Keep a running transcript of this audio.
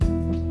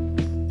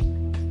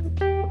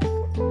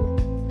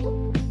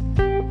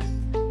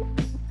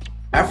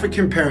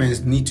African parents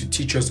need to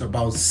teach us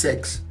about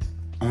sex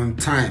on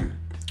time,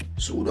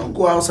 so we don't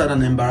go outside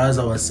and embarrass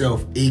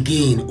ourselves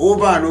again,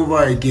 over and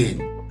over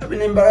again. I've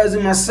been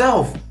embarrassing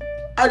myself.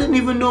 I didn't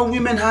even know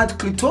women had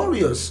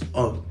clitorius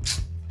or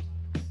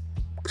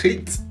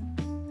clit.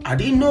 I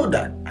didn't know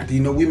that. I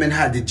didn't know women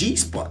had the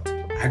G-spot.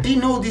 I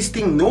didn't know this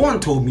thing. No one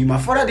told me. My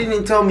father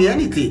didn't tell me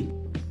anything.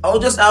 I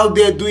was just out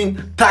there doing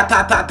ta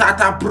ta ta ta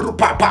ta brr,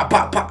 pa pa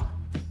pa pa.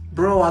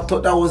 Bro, I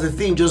thought that was the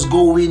thing. Just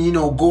go in,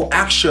 go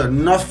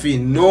action,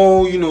 nothing.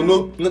 No,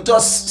 no,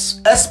 just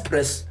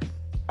express.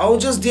 I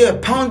was just there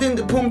pounding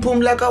the pum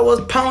pum like I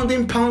was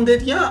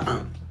pounded.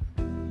 Yeah.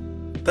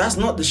 That's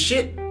not the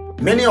shit.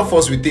 Many of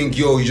us, we think,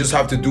 you just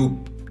have to do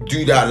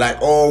that,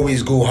 like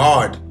always go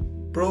hard.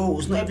 Bro,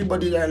 it's not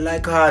everybody that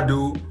like hard,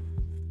 though.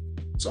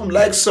 Some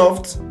like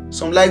soft,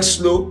 some like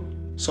slow,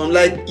 some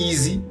like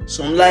easy,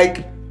 some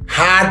like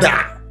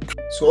harder.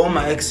 So all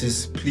my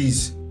exes,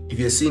 please, if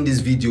you're seeing this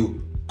video,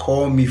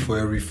 call me for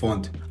a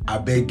refund. I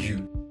beg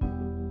you.